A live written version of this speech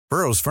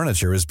Burrow's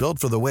furniture is built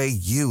for the way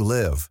you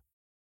live.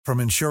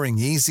 From ensuring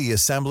easy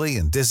assembly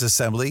and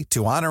disassembly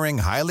to honoring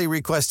highly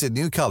requested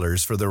new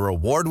colors for their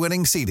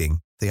award-winning seating,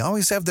 they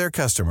always have their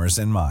customers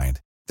in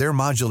mind. Their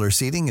modular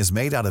seating is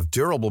made out of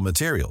durable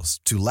materials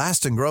to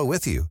last and grow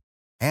with you.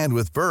 And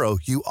with Burrow,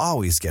 you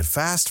always get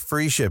fast,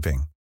 free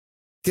shipping.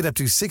 Get up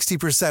to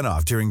 60%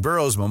 off during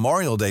Burrow's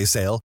Memorial Day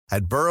sale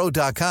at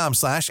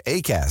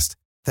burrow.com/ACAST.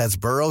 That's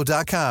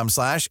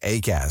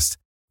burrow.com/ACAST.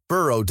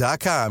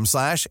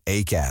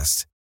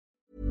 burrow.com/ACAST.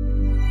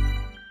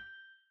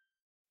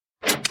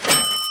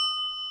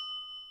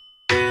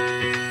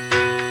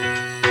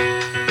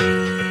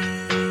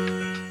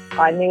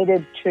 I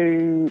needed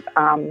to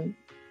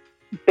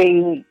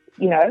be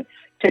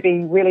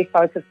really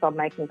focused on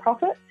making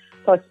profit.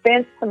 So I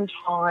spent some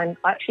time,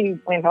 I actually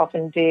went off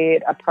and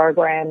did a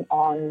program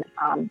on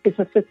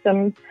business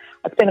systems.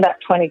 I spent about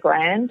 20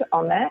 grand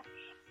on that.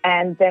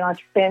 And then I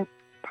spent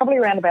probably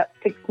around about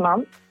 6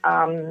 months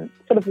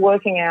sort of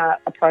working out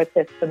a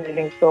process for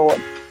moving forward.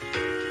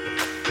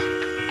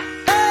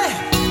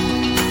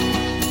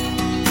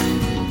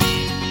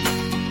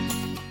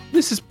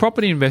 This is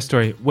Property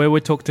Investory, where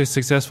we talk to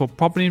successful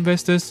property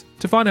investors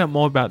to find out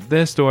more about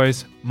their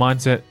stories,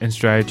 mindset, and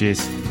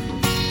strategies.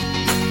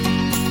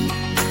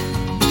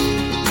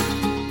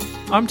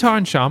 I'm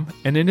Tyron Shum,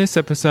 and in this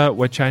episode,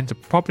 we're chatting to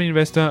property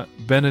investor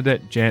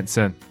Bernadette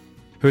Janson,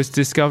 who has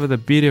discovered the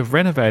beauty of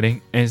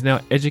renovating and is now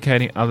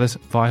educating others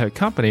via her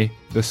company,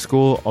 the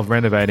School of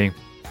Renovating.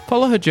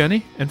 Follow her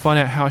journey and find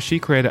out how she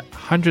created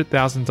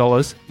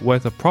 $100,000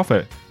 worth of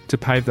profit to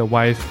pave the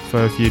way for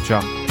her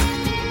future.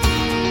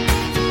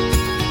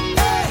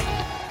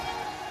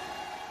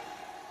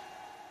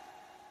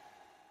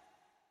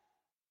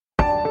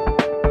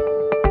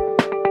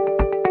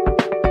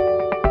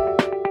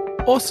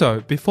 Also,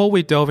 before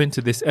we delve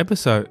into this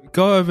episode,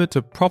 go over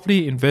to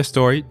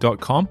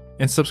propertyinvestory.com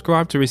and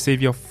subscribe to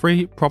receive your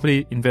free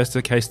property investor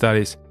case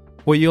studies,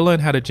 where you'll learn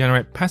how to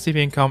generate passive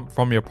income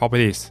from your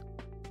properties.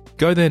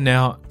 Go there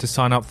now to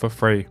sign up for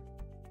free.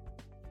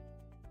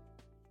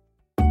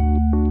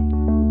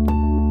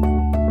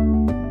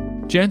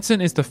 Janson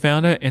is the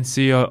founder and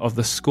CEO of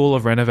the School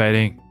of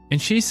Renovating,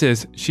 and she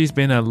says she's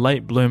been a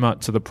late bloomer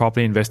to the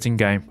property investing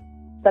game.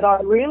 But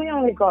I really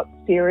only got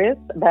serious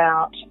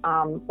about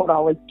what I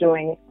was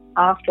doing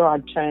after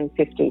I'd turned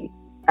 50.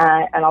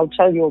 And I'll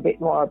tell you a bit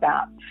more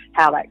about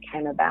how that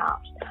came about.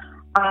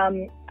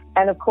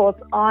 And of course,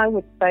 I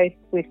was faced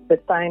with the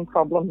same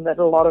problem that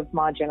a lot of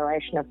my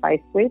generation are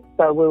faced with.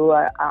 So we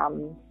were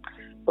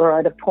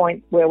at a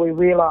point where we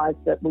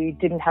realised that we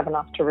didn't have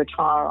enough to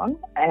retire on.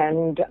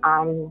 And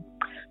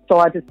so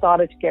I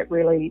decided to get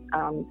really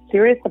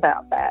serious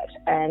about that.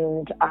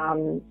 And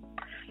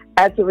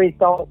as a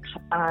result,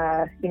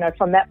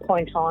 from that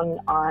point on,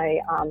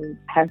 I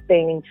have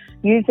been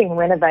using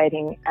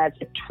renovating as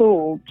a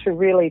tool to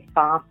really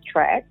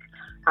fast-track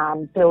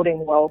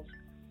building wealth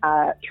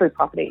through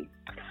property.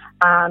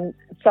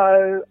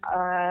 So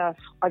I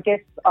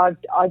guess I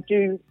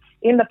do,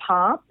 in the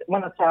past,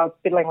 when I say I was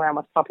fiddling around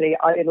with property,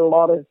 I did a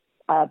lot of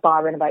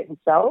buy, renovate and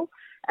sell.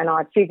 And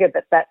I figured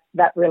that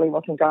really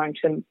wasn't going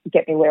to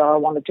get me where I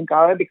wanted to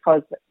go,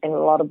 because in a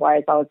lot of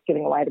ways I was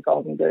giving away the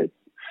golden goose.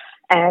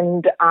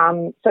 And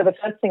so the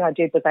first thing I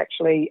did was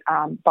actually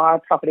buy a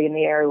property in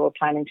the area we were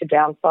planning to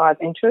downsize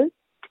into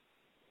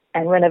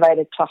and renovate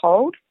it to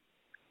hold.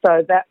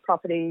 So that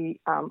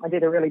property, I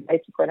did a really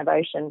basic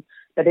renovation,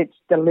 but it's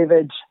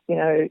delivered,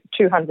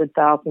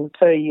 $200,000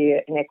 per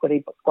year in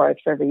equity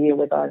growth for every year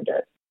we've owned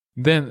it.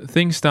 Then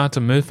things start to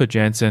move for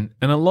Janson,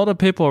 and a lot of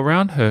people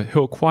around her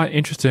who are quite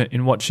interested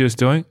in what she was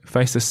doing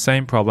faced the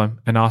same problem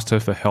and asked her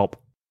for help.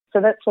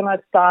 So that's when I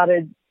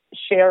started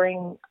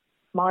sharing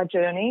my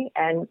journey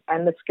and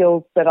the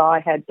skills that I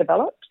had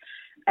developed.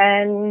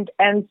 And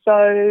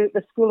so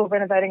the School of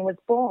Renovating was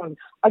born.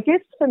 I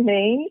guess for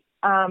me,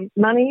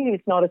 money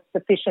is not a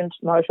sufficient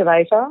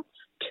motivator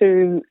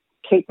to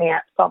keep me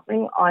at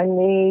something.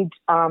 I'm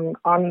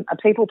a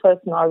people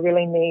person. I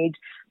really need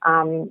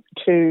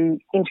to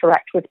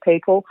interact with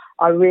people.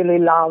 I really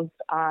love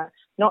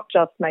not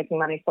just making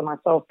money for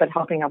myself, but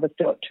helping others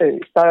do it too.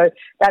 So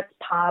that's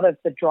part of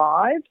the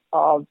drive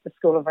of the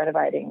School of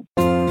Renovating.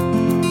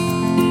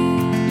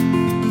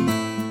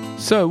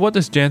 So what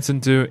does Janson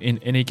do in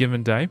any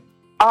given day?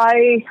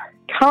 I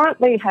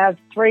currently have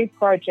 3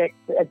 projects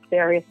at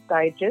various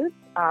stages.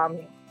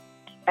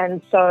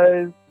 And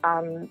so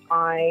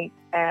I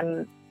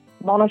am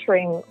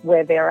monitoring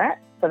where they're at.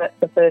 So that's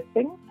the first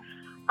thing.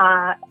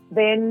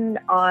 Then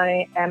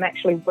I am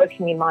actually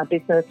working in my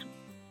business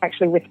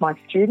actually with my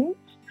students.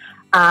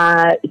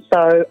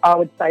 So I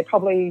would say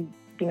probably,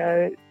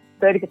 30%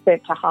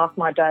 to half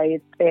my day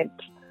is spent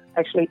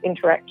actually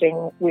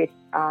interacting with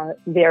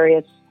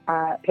various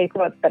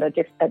people that are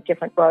at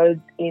different roads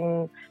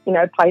in,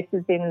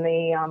 places in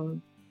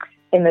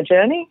the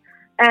journey.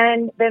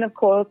 And then, of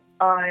course,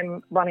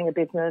 I'm running a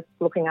business,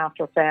 looking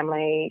after a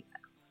family,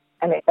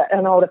 and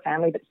an older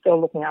family, but still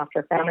looking after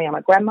a family. I'm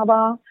a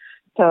grandmother,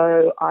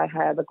 so I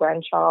have a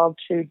grandchild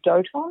to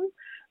dote on.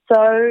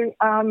 So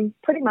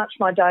pretty much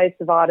my day is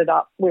divided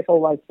up with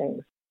all those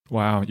things.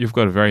 Wow, you've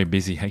got a very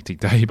busy, hectic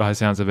day by the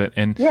sounds of it,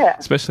 and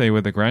especially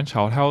with a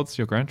grandchild. How old's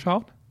your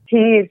grandchild?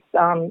 He's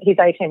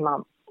 18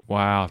 months.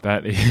 Wow,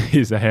 that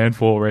is a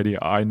handful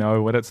already. I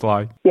know what it's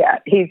like. Yeah,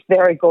 he's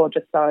very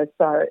gorgeous though,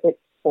 so it's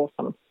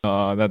awesome.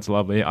 Oh, that's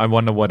lovely. I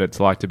wonder what it's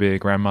like to be a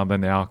grandmother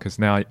now, because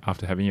now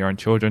after having your own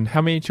children,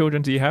 how many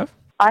children do you have?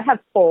 I have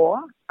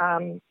 4,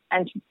 and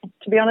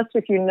to be honest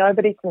with you,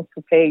 nobody can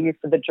prepare you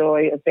for the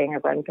joy of being a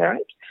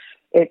grandparent.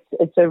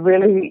 It's a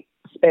really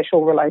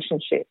special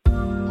relationship.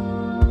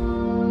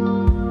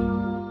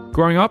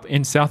 Growing up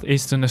in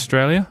southeastern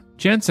Australia,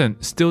 Janson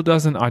still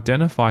doesn't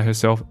identify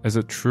herself as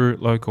a true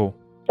local.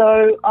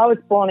 So I was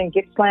born in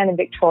Gippsland in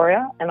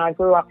Victoria, and I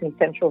grew up in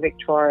central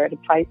Victoria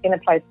in a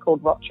place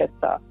called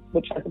Rochester,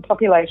 which has a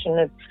population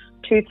of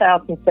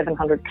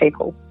 2,700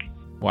 people.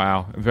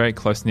 Wow, a very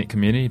close-knit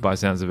community by the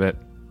sounds of it.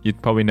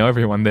 You'd probably know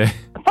everyone there.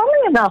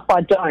 Funnily enough,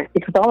 I don't,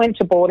 because I went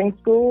to boarding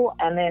school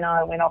and then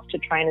I went off to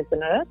train as a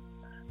nurse.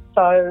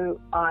 So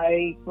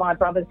my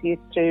brothers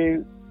used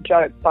to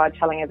joke by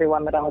telling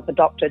everyone that I was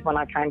adopted when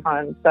I came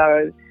home.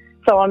 So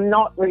I'm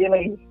not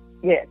really,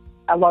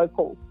 a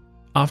local.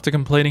 After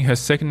completing her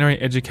secondary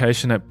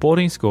education at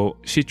boarding school,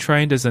 she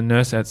trained as a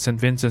nurse at St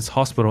Vincent's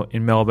Hospital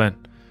in Melbourne,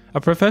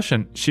 a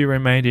profession she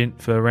remained in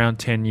for around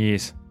 10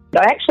 years.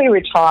 I actually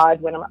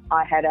retired when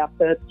I had our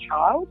first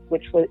child,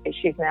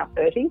 she's now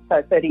 30,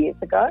 so 30 years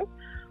ago.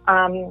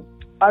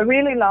 I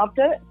really loved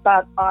it,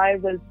 but I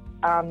was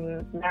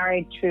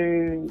married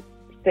to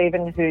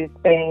Stephen, who's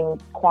been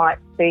quite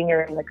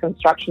senior in the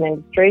construction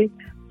industry,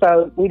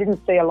 so we didn't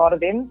see a lot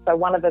of him. So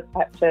one of us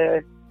had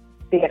to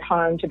be at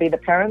home to be the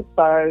parent,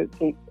 so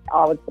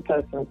I was the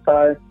person.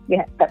 So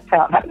yeah, that's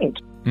how it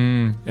happened.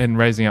 And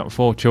raising up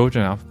 4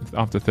 children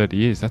after 30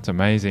 years, that's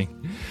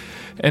amazing.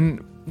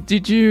 And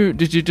did you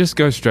just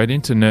go straight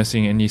into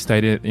nursing and you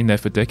stayed in there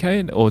for a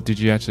decade, or did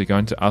you actually go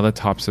into other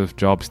types of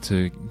jobs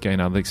to gain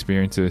other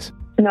experiences?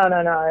 No.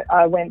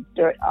 I went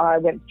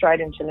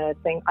straight into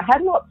nursing. I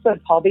had lots of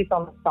hobbies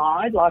on the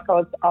side. Like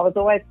I was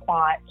always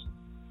quite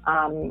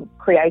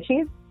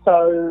creative.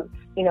 So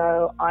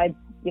I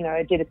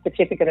did a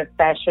certificate of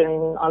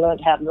fashion. I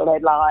learned how to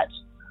lead light.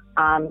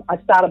 I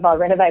started my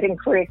renovating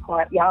career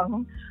quite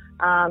young.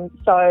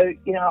 So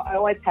I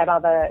always had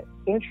other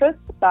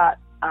interests, but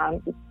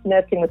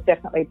nursing was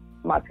definitely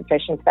my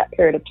profession for that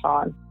period of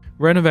time.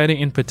 Renovating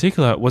in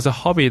particular was a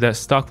hobby that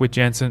stuck with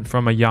Janson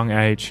from a young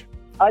age.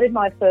 I did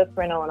my first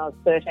reno when I was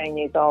 13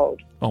 years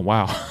old. Oh,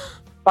 wow.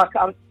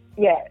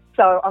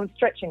 So I'm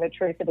stretching the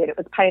truth a bit. It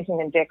was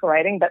painting and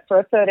decorating, but for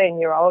a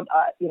 13-year-old,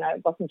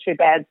 it wasn't too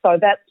bad. So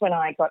that's when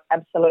I got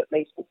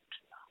absolutely hooked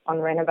on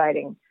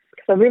renovating,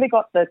 because I really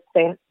got the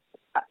sense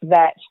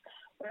that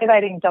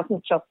renovating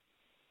doesn't just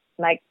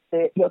make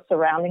your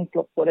surroundings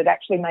look good. It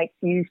actually makes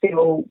you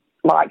feel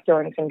like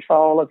you're in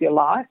control of your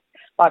life.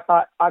 Like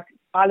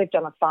I lived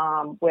on a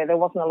farm where there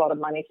wasn't a lot of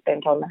money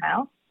spent on the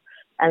house,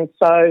 and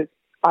so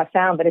I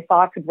found that if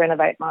I could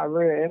renovate my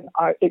room,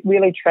 it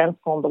really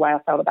transformed the way I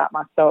felt about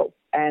myself.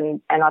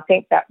 And I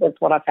think that was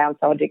what I found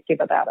so addictive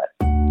about it.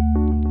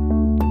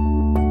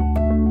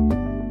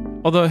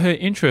 Although her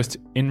interest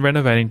in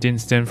renovating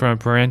didn't stem from a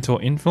parental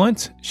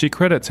influence, she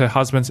credits her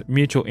husband's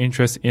mutual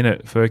interest in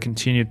it for her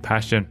continued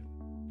passion.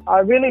 I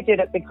really did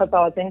it because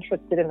I was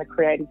interested in the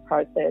creative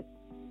process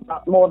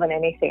more than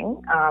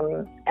anything.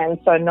 And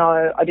so,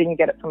 no, I didn't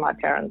get it from my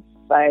parents.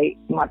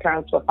 My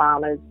parents were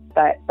farmers.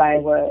 They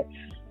were...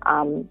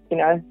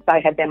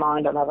 they had their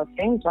mind on other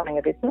things, running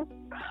a business.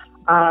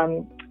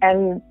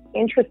 And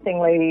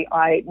interestingly,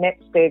 I met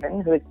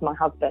Stephen, who is my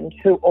husband,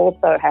 who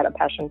also had a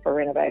passion for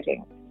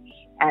renovating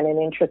and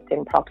an interest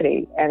in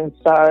property. And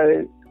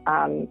so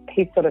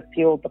he sort of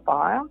fueled the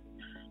fire.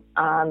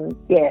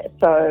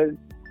 So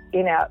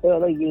in our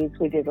early years,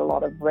 we did a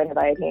lot of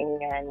renovating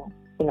and,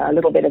 a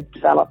little bit of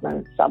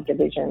development,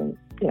 subdivision,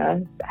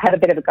 had a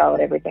bit of a go at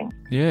everything.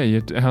 Yeah,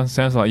 it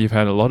sounds like you've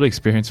had a lot of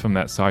experience from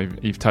that side.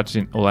 You've touched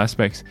in all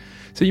aspects.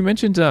 So you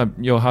mentioned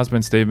your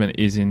husband, Stephen,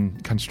 is in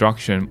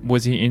construction.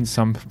 Was he in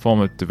some form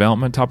of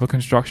development type of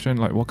construction?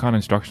 Like what kind of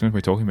construction are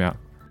we talking about?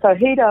 So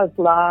he does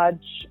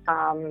large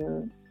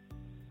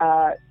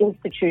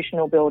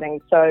institutional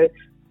buildings, so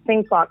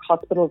things like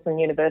hospitals and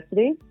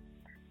universities.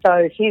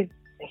 So his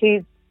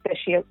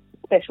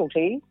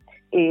specialty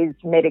is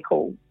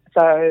medical.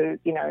 So,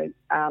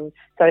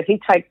 so he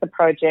takes the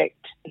project,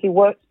 he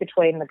works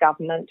between the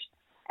government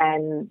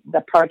and the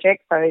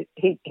project. So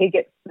he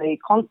gets the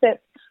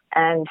concept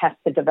and has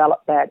to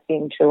develop that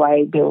into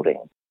a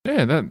building.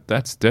 Yeah,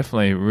 that's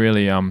definitely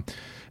really,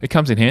 it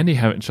comes in handy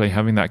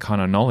having that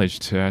kind of knowledge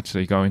to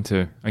actually go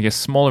into, I guess,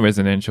 smaller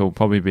residential will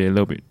probably be a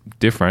little bit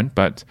different,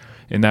 but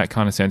in that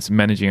kind of sense,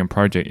 managing a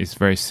project is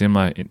very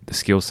similar in the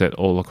skill set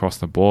all across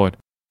the board.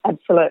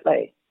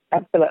 Absolutely.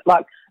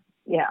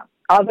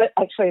 I've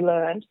actually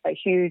learned a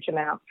huge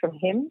amount from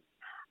him.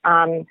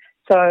 And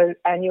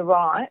you're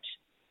right,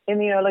 in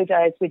the early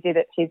days we did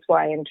it his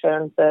way in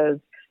terms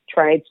of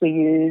trades we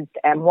used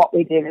and what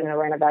we did in a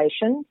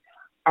renovation,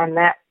 and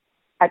that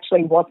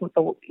actually wasn't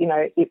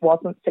it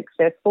wasn't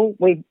successful.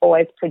 We've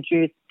always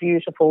produced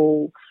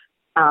beautiful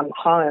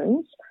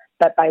homes,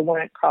 but they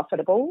weren't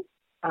profitable.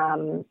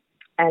 And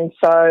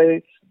so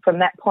from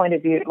that point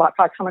of view, like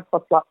I come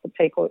across lots of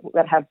people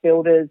that have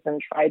builders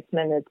and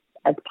tradesmen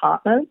as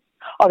partners.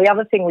 Oh, the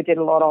other thing we did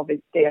a lot of is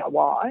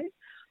DIY.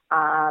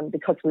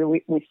 Because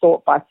we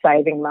thought by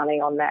saving money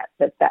on that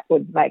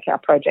would make our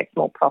project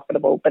more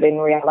profitable, but in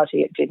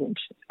reality it didn't.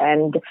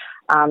 And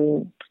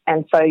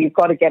so you've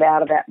got to get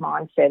out of that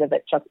mindset of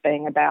it just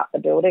being about the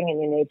building,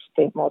 and you need to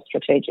think more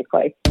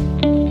strategically.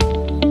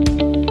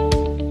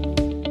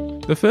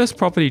 The first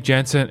property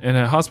Janson and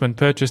her husband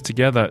purchased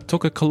together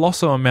took a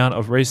colossal amount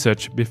of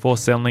research before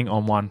settling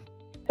on one.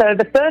 So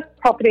the first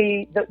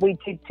property that we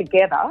did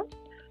together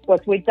was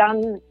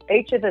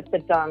each of us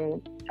had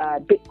done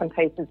bits and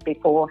pieces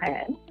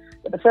beforehand.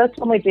 But the first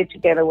one we did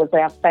together was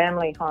our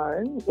family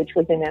home, which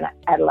was in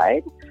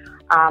Adelaide,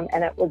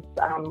 and it was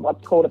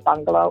what's called a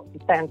bungalow,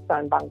 a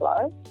sandstone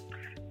bungalow.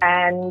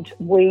 And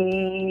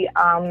we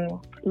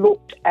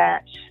looked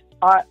at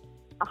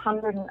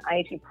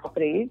 180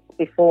 properties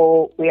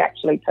before we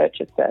actually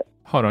purchased it.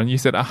 Hold on, you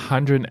said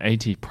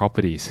 180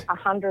 properties.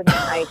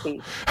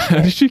 180.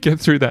 How did you get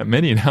through that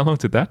many, and how long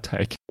did that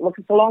take? Look,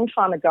 it's a long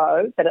time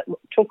ago, but it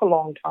took a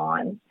long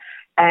time.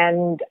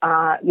 And,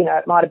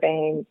 it might have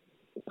been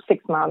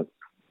 6 months,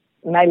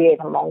 maybe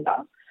even longer.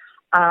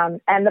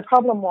 And the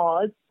problem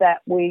was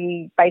that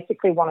we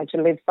basically wanted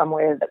to live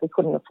somewhere that we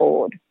couldn't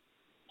afford.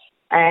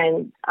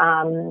 And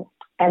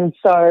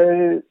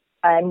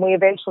we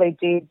eventually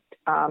did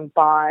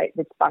buy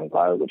this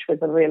bungalow, which was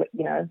a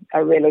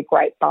really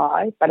great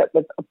buy, but it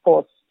was, of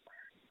course,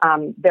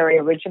 very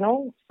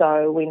original,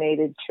 so we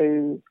needed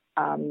to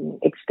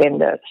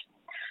extend it.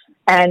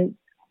 And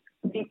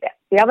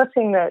the other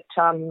thing that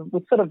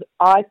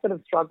I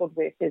struggled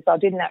with is I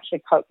didn't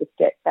actually cope with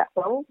debt that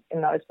well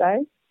in those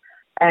days,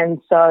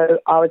 and so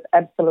I was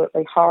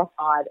absolutely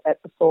horrified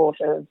at the thought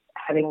of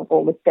having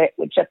all this debt,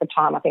 which at the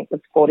time I think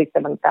was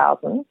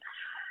 $47,000,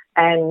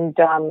 and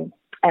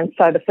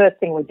so the first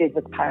thing we did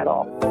was pay it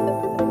off.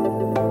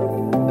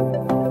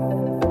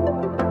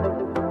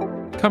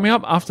 Coming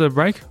up after the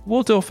break,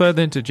 we'll delve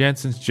further into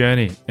Janson's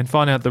journey and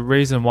find out the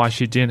reason why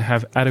she didn't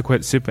have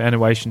adequate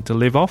superannuation to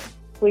live off.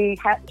 We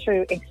had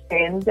to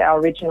extend our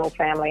original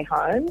family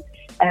home,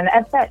 and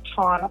at that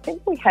time I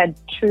think we had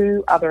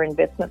 2 other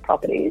investment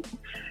properties,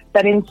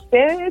 but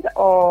instead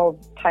of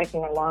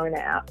taking a loan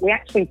out, we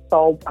actually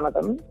sold one of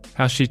them.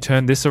 How she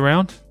turned this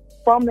around?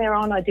 From there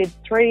on, I did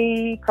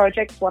 3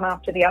 projects, one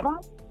after the other.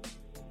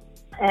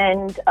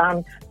 And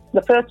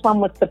the first one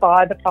was to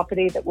buy the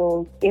property that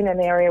was in an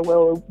area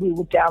where we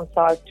would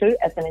downsize to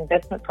as an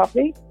investment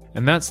property.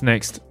 And that's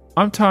next.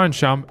 I'm Tyron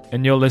Shum,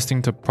 and you're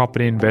listening to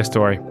Property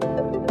Investory.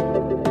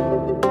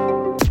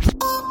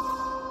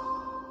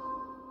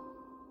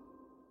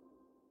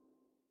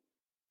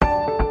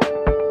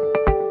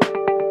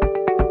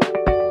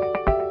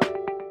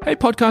 Hey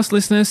podcast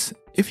listeners,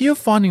 if you're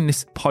finding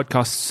this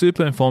podcast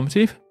super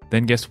informative,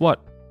 then guess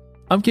what?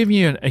 I'm giving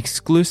you an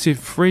exclusive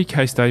free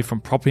case study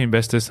from property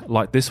investors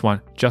like this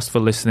one just for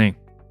listening.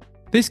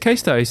 These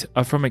case studies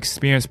are from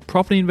experienced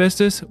property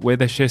investors where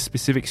they share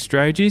specific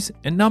strategies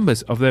and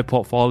numbers of their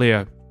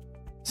portfolio.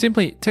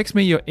 Simply text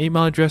me your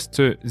email address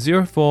to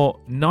 04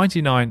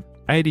 99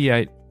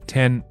 88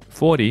 10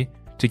 40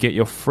 to get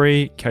your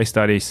free case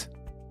studies.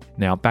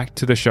 Now back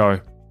to the show.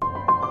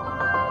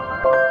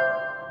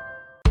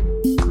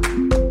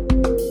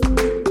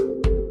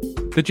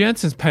 The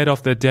Jansons paid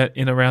off their debt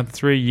in around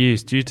 3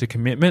 years due to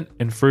commitment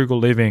and frugal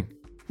living,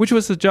 which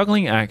was a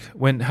juggling act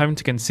when having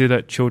to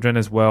consider children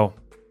as well.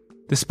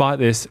 Despite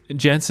this,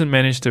 Janson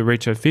managed to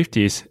reach her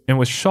 50s and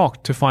was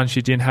shocked to find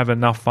she didn't have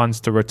enough funds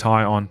to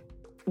retire on.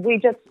 We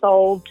just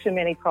sold too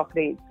many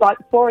properties.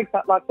 For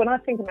example, when I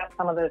think about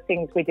some of the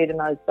things we did in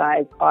those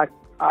days, I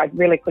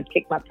really could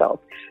kick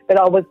myself.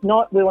 But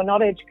we were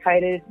not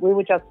educated. We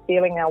were just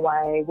feeling our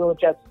way. We were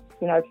just,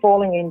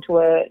 falling into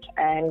it.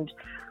 And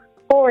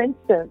for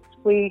instance,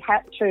 we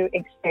had to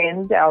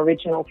extend our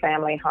original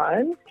family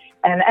home.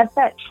 And at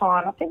that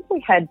time, I think we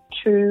had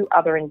 2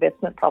 other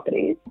investment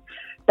properties.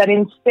 But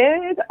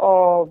instead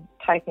of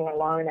taking a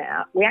loan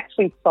out, we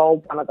actually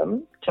sold one of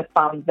them to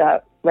fund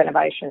the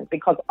renovation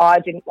because I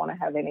didn't want to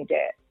have any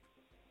debt.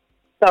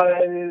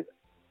 So,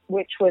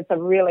 which was a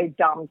really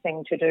dumb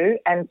thing to do.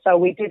 And so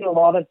we did a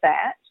lot of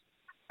that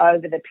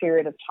over the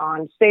period of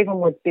time. Stephen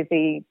was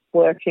busy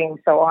working,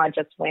 so I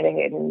just went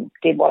ahead and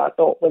did what I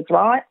thought was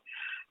right.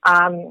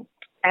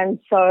 And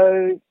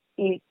so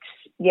we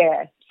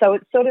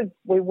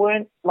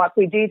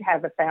did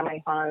have a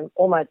family home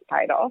almost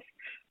paid off,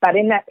 but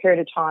in that period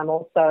of time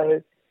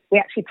also, we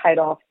actually paid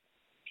off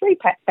 3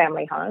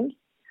 family homes.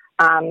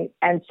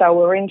 And so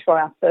we're into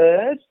our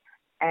 3rd,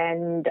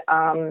 and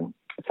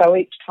so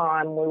each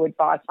time we would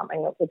buy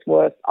something that was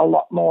worth a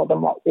lot more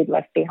than what we'd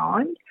left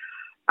behind.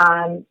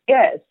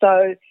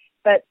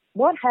 But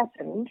what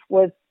happened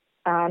was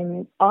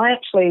I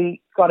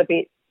actually got a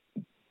bit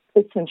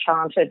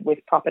disenchanted with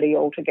property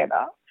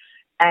altogether.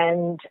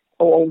 And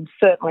or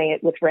certainly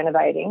with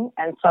renovating.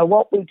 And so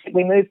what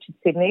we moved to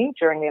Sydney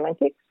during the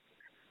Olympics,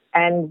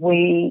 and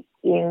we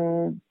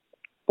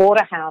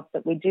bought a house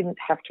that we didn't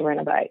have to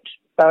renovate.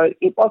 So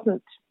it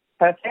wasn't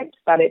perfect,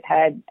 but it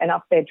had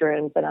enough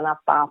bedrooms and enough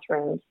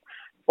bathrooms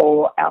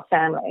for our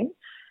family.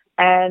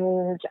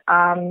 And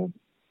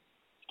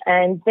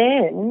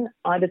then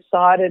I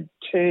decided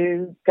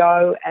to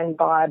go and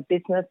buy a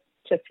business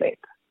to flip.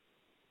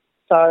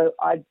 So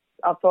I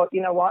thought,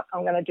 you know what,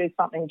 I'm going to do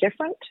something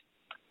different.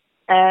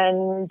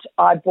 And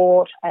I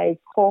bought a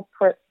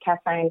corporate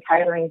cafe and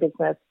catering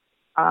business.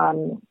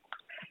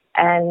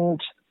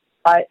 And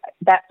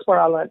that's where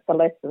I learnt the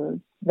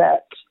lessons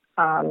that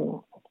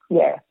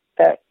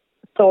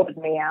sorted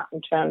me out in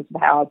terms of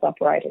how I was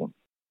operating.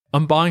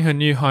 On buying her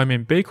new home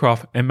in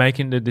Beecroft and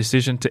making the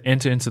decision to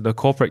enter into the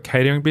corporate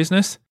catering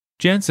business,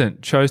 Janson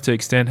chose to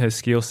extend her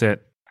skill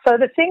set. So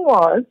the thing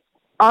was,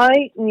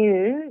 I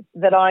knew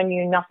that I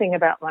knew nothing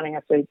about running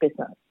a food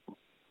business.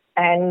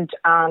 And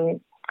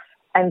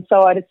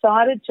so I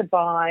decided to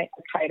buy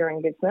a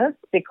catering business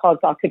because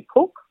I could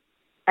cook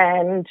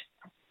and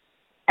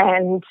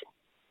I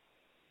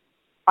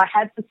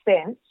had the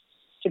sense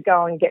to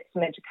go and get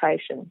some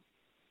education.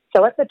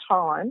 So at the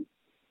time,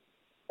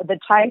 the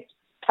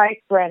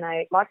Take ran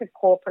like a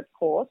corporate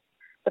course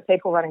for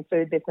people running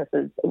food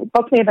businesses. It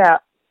cost me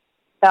about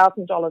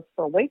 $1,000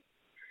 for a week,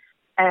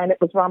 and it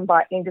was run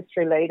by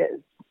industry leaders.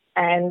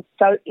 And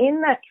so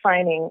in that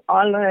training,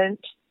 I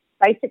learned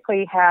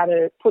basically how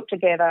to put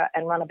together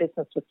and run a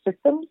business with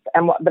systems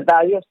and what the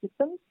value of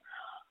systems.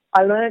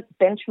 I learned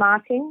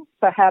benchmarking,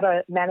 so how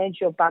to manage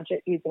your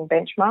budget using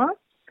benchmarks.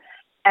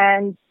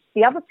 And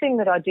the other thing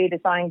that I did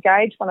is I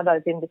engaged one of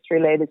those industry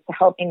leaders to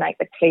help me make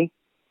the key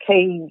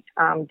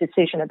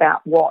decision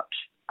about what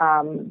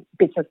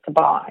business to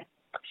buy.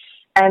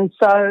 And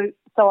so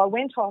I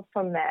went off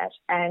from that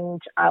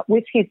and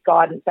with his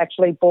guidance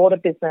actually bought a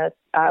business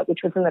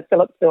which was in the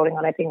Phillips building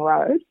on Epping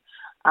Road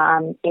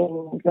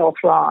in North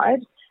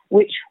Ryde,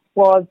 which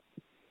was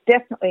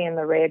definitely in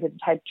the red. It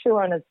had two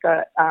owners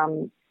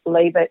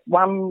leave it.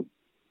 One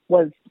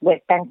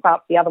went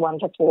bankrupt, the other one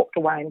just walked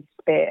away in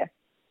despair.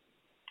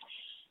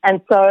 And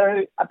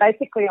so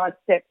basically I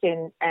stepped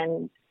in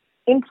and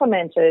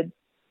implemented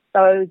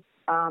those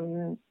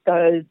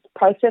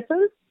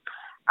processes.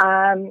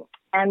 And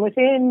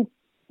within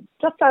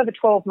just over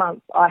 12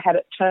 months, I had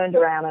it turned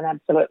around and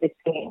absolutely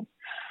singing.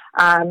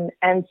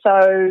 And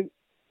so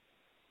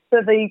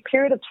for the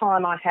period of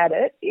time I had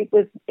it, it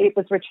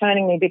was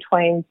returning me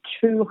between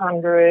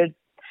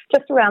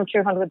just around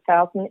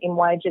 200,000 in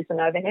wages and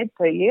overhead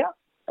per year,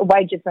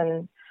 wages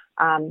and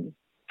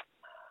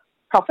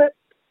profit.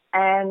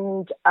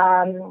 And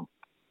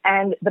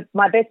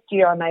my best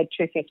year I made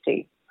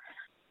 250.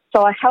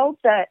 So I held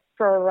that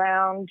for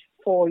around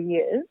 4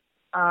 years,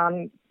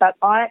 but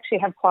I actually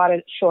have quite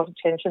a short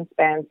attention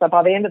span. So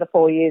by the end of the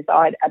 4 years,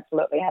 I'd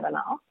absolutely had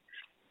enough.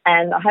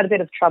 And I had a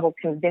bit of trouble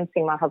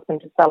convincing my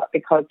husband to sell it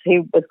because he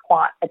was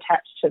quite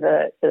attached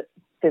to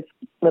this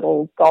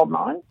little gold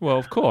mine. Well,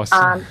 of course.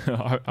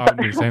 I'd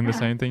be saying the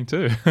same thing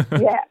too.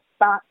 Yeah,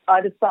 but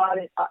I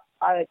decided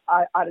I'd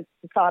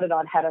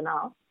had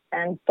enough.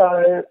 And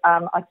so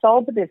I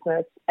sold the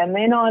business, and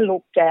then I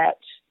looked at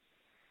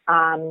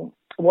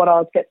what I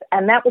was getting,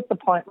 and that was the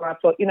point where I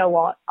thought, you know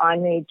what, we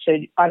need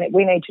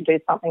to do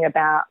something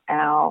about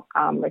our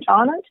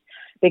retirement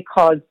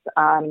because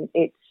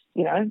it's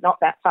not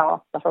that far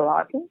off the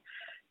horizon.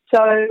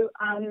 So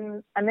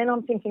and then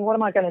I'm thinking, what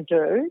am I going to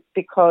do?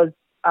 Because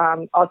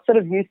I was sort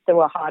of used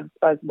to a high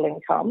disposable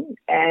income,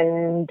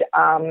 and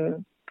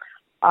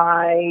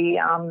I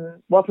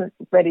wasn't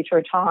ready to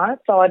retire,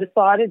 so I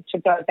decided to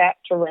go back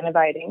to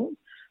renovating,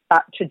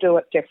 but to do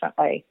it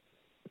differently.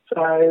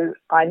 So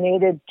I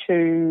needed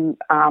to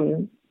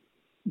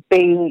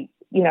be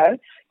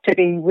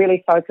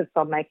really focused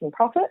on making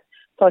profit.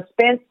 So I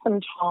spent some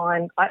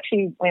time, I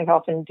actually went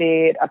off and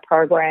did a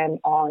program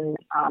on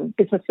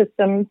business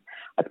systems.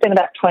 I spent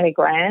about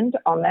 $20,000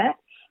 on that.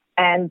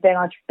 And then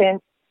I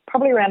spent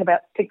probably around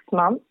about 6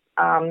 months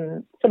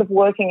sort of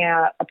working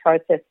out a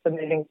process for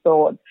moving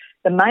forward.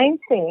 The main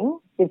thing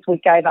is we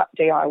gave up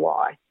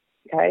DIY.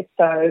 Okay,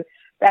 so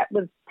that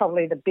was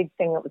probably the big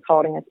thing that was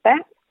holding us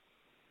back.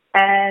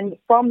 And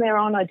from there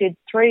on, I did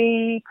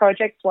 3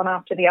 projects, one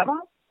after the other.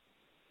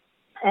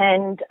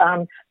 And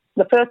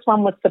the first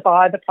one was to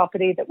buy the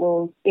property that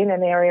was in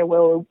an area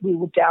where we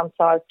would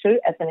downsize to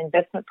as an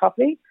investment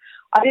property.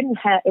 When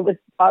I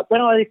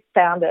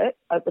found it,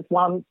 it was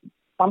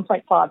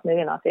 1.5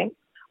 million, I think.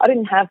 I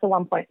didn't have the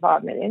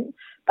 1.5 million,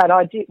 but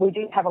we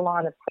did have a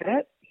line of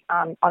credit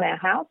on our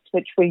house,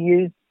 which we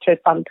used to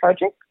fund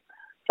projects.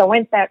 So I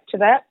went back to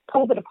that,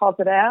 pulled the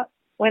deposit out,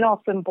 went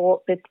off and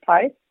bought this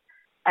place,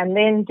 and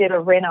then did a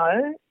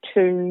reno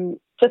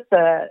just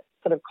a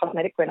sort of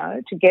cosmetic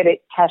reno to get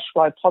it cash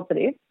flow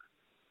positive.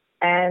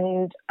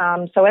 And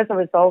so as a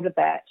result of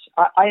that,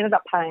 I ended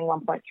up paying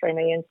 $1.3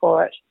 million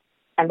for it.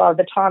 And by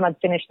the time I'd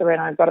finished the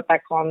reno and got it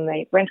back on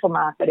the rental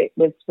market, it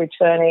was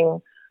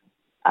returning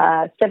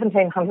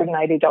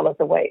 $1,780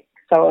 a week.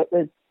 So it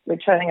was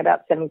returning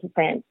about 7%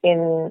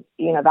 in,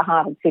 the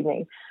heart of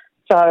Sydney.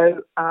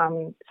 So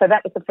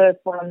that was the first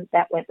one.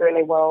 That went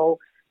really well.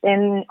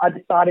 Then I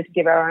decided to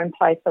give our own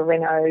place a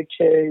reno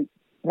to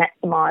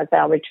maximise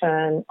our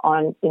return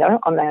on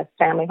our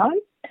family home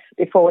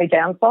before we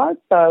downsized.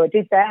 So I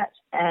did that,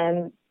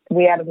 and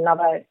we added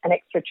an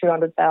extra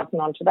 200,000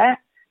 onto that.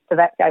 So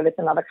that gave us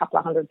another couple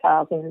of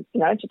 100,000,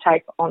 to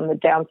take on the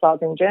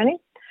downsizing journey.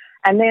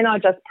 And then I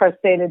just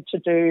proceeded to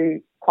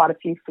do quite a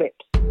few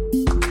flips.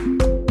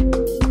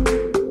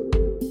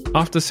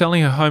 After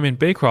selling her home in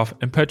Beecroft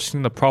and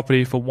purchasing the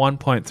property for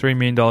 $1.3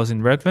 million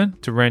in Redfern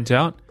to rent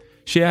out,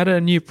 she added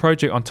a new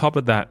project on top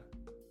of that.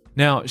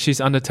 Now she's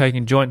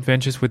undertaking joint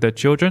ventures with her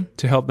children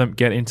to help them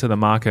get into the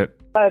market.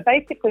 So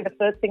basically the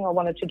first thing I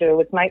wanted to do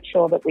was make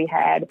sure that we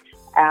had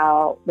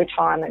our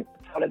retirement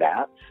sorted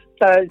out.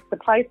 So the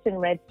place in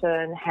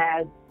Redfern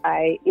has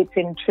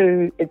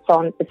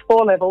it's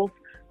 4 levels.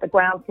 The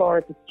ground floor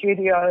is a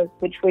studio,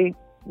 which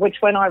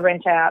when I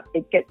rent out,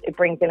 it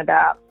brings in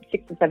about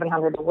 $600 to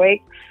 $700 a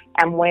week,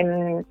 and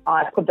when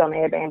I put it on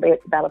Airbnb,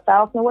 it's about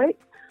 $1,000 a week.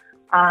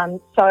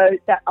 So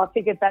that I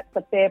figured that's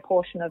a fair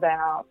portion of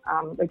our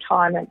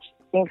retirement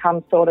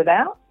income sorted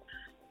out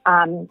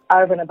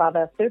over and above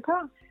our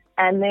super.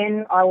 And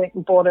then I went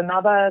and bought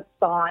another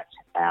site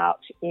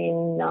out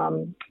in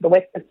the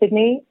west of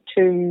Sydney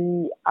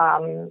to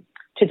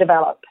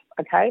develop.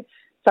 Okay,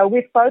 so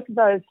with both of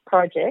those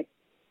projects,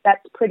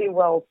 that's pretty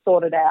well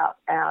sorted out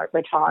our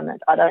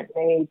retirement. I don't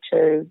need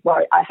to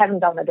worry. I haven't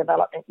done the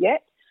development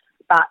yet,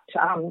 but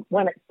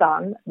when it's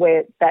done,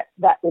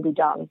 that will be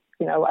done.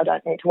 I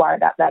don't need to worry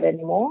about that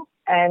anymore.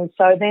 And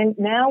so then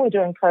now we're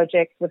doing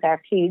projects with our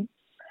kids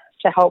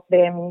to help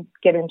them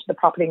get into the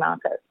property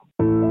market.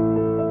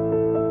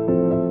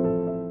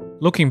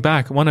 Looking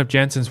back, one of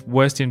Janson's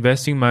worst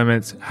investing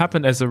moments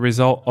happened as a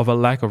result of a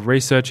lack of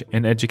research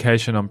and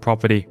education on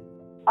property.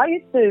 I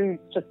used to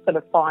just sort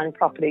of find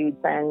properties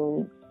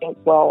and think,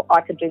 well,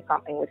 I could do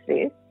something with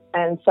this.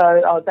 And so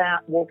I was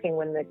out walking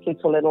when the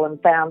kids were little and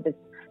found this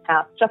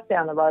house just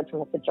down the road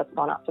from us had just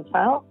gone up for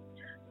sale.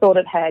 Thought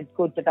it had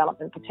good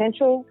development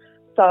potential.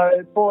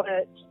 So bought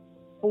it,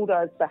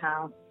 bulldozed the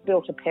house,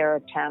 built a pair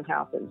of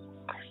townhouses.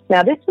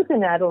 Now, this was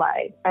in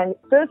Adelaide. And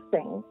first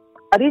thing,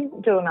 I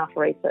didn't do enough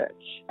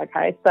research.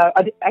 Okay, so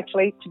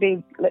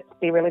let's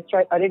be really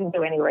straight, I didn't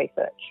do any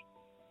research.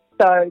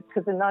 So,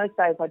 because in those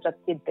days I just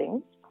did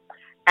things.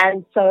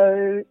 And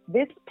so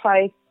this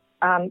place,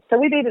 so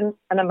we did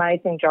an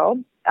amazing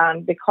job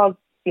because,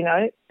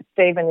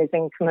 Stephen is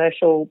in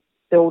commercial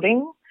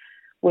building.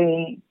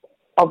 We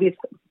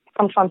obviously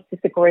sometimes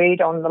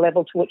disagreed on the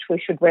level to which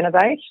we should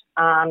renovate.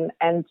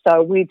 And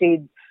so we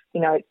did,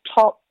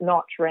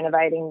 top-notch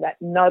renovating that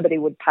nobody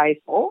would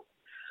pay for.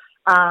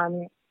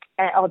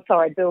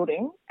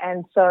 Building.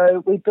 And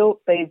so we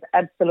built these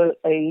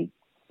absolutely,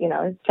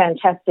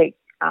 fantastic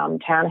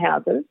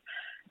townhouses.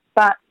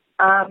 But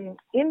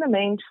in the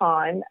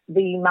meantime,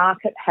 the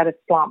market had a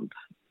slump,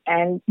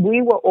 and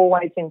we were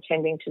always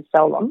intending to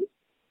sell them.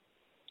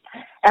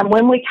 And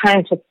when we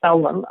came to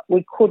sell them,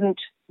 we couldn't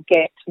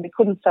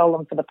sell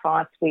them for the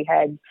price we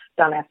had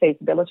done our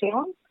feasibility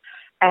on.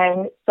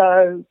 And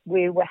so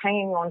we were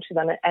hanging on to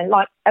them. And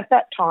like at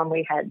that time,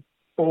 we had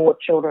 4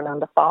 children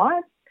under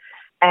 5.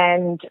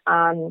 And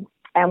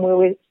we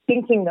were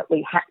thinking that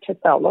we had to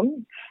sell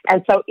them.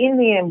 And so in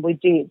the end, we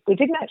did. We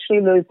didn't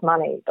actually lose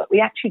money, but we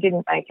actually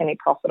didn't make any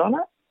profit on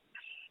it.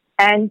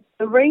 And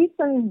the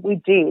reason we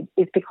did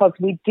is because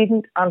we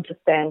didn't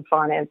understand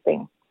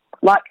financing.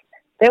 Like,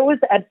 there was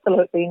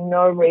absolutely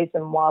no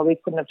reason why we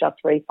couldn't have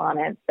just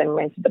refinanced them,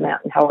 rented them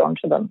out and held on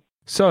to them.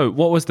 So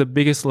what was the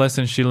biggest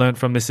lesson she learned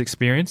from this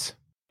experience?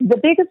 The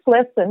biggest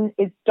lesson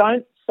is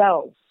don't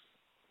sell.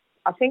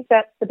 I think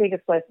that's the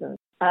biggest lesson.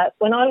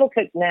 When I look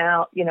at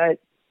now, the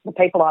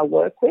people I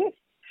work with,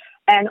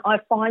 and I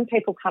find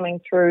people coming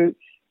through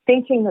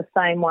thinking the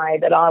same way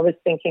that I was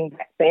thinking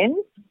back then,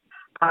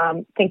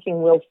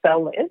 thinking we'll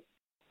sell this.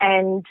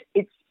 And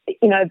it's,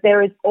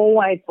 there is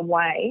always a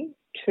way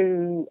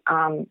to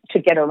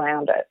get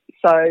around it.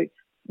 So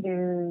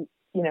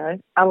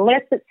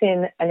unless it's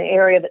in an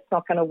area that's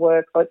not going to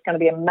work or it's going to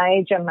be a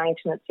major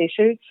maintenance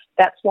issue,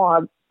 that's why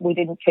we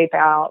didn't keep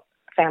our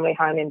family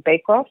home in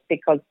Beecroft,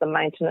 because the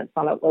maintenance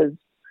on it was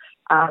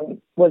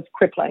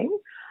crippling.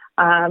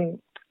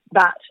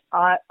 But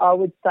I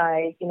would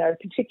say,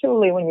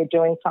 particularly when you're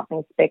doing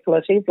something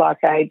speculative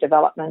like a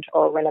development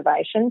or a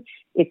renovation,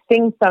 if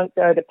things don't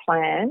go to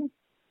plan,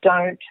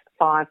 don't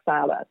fire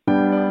sale it.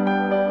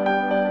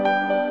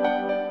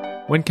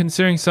 When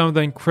considering some of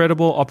the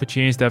incredible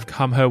opportunities that have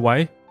come her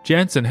way,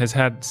 Janson has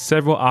had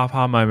several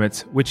aha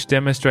moments which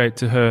demonstrate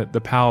to her the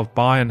power of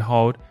buy and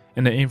hold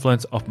and the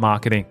influence of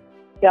marketing.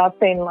 Yeah, I've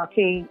been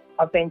lucky.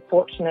 I've been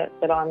fortunate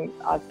that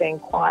I've been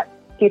quite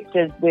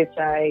gifted with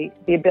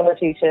the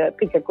ability to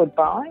pick a good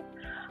buy.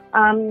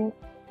 And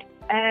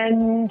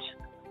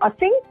I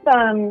think,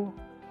 so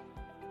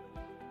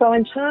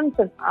in terms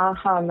of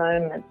aha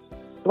moments,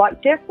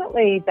 like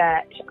definitely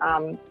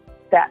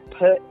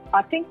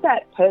I think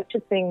that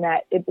purchasing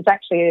that, it was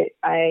actually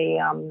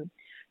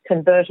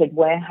converted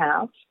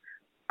warehouse,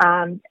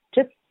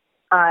 just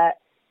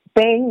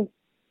being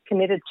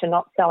committed to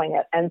not selling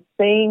it and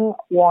seeing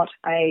what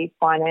a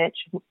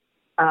financial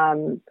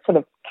sort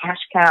of cash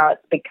cow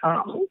it's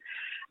become,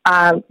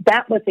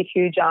 that was a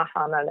huge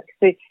aha moment.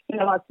 So,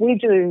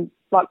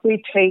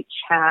 we teach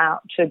how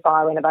to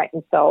buy, renovate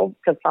and sell,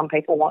 because some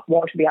people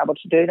want to be able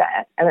to do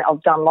that, and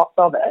I've done lots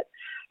of it.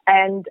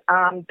 And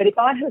but if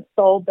I had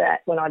sold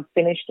that when I'd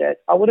finished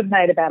it, I would have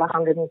made about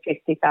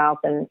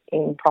 $150,000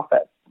 in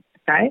profit.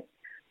 Okay.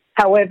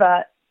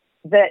 However,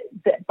 that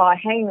by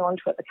hanging on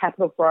to it, the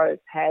capital growth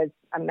has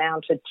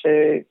amounted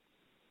to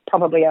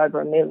probably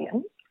over $1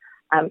 million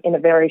in a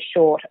very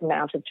short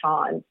amount of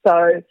time.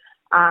 So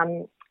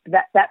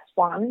that's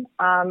one.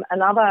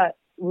 Another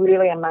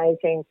really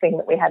amazing thing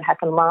that we had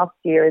happen last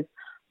year is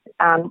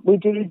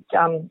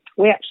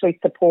we actually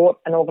support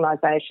an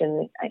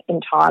organisation in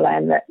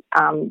Thailand that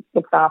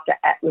looks after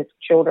at-risk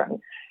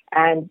children,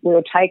 and we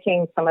were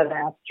taking some of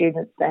our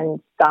students and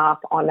staff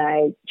on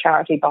a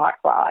charity bike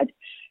ride,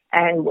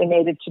 and we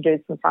needed to do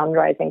some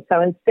fundraising.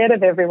 So instead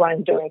of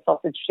everyone doing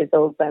sausage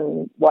chisels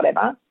and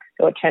whatever,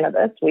 there were 10 of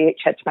us, we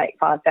each had to make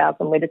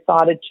 $5,000. We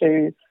decided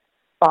to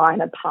buy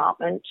an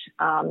apartment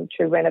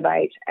to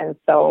renovate and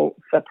sell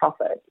for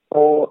profit,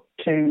 or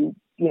to,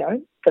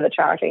 for the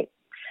charity.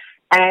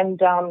 And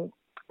so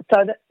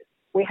that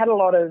we had a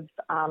lot of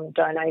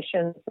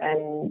donations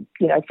and,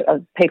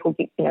 of people,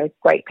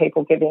 great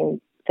people giving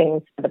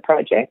things for the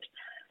project.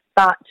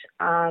 But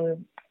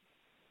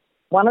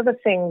one of the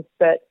things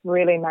that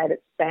really made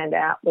it stand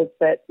out was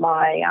that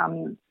my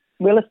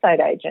real estate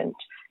agent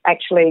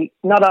actually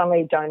not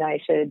only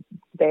donated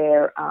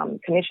their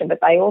commission, but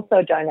they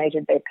also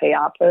donated their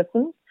PR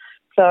person.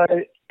 So,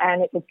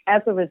 and it was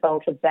as a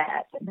result of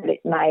that it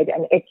made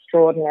an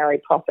extraordinary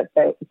profit.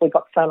 That we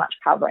got so much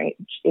coverage.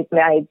 It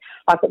made,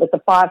 it was a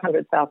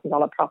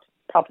 $500,000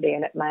 property,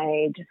 and it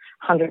made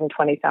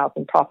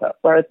 $120,000 profit,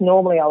 whereas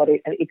normally I would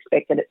have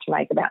expected it to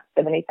make about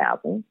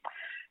 $70,000.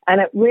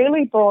 And it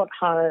really brought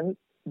home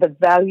the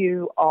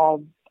value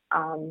of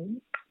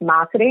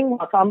marketing.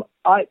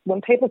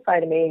 When people say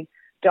to me,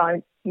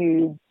 don't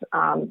use,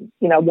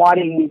 why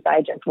do you use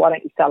agents? Why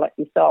don't you sell it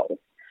yourself?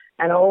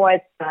 And I always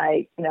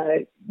say,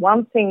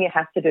 one thing you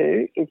have to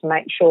do is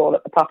make sure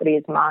that the property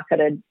is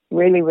marketed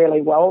really,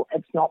 really well.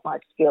 It's not my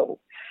skill.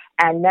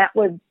 And that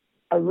was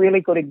a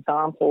really good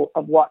example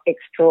of what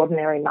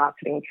extraordinary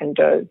marketing can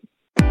do.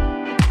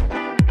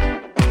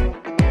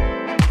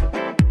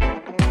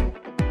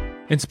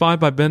 Inspired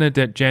by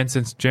Bernadette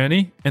Janson's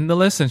journey and the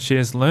lessons she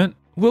has learnt,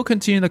 we'll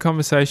continue the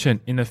conversation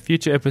in a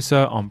future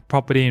episode on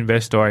Property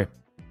Investory.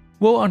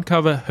 We'll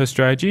uncover her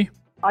strategy.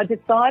 I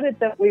decided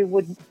that we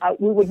would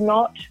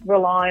not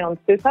rely on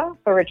super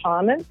for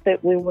retirement,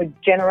 that we would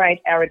generate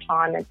our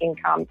retirement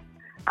income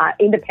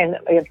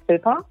independently of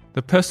super.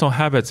 The personal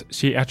habits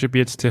she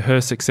attributes to her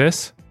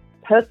success.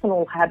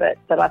 Personal habit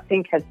that I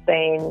think has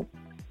been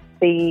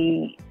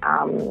the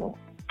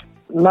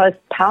most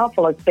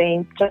powerful has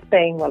been just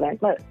being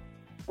relentless.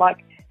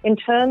 Like in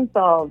terms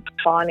of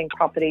finding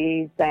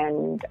properties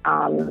and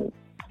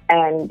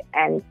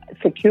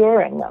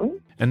securing them.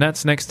 And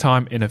that's next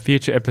time in a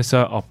future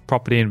episode of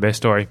Property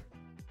Investory.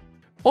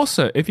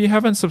 Also, if you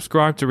haven't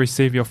subscribed to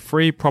receive your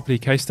free property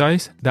case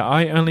studies that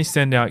I only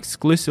send out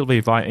exclusively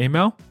via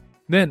email,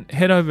 then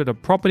head over to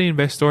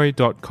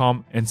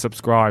propertyinvestory.com and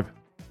subscribe.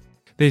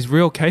 These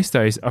real case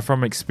studies are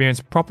from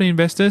experienced property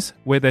investors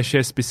where they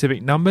share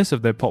specific numbers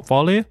of their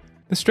portfolio,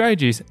 the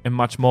strategies, and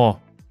much more.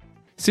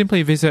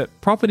 Simply visit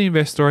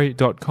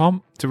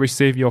propertyinvestory.com to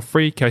receive your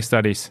free case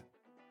studies.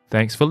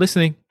 Thanks for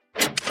listening.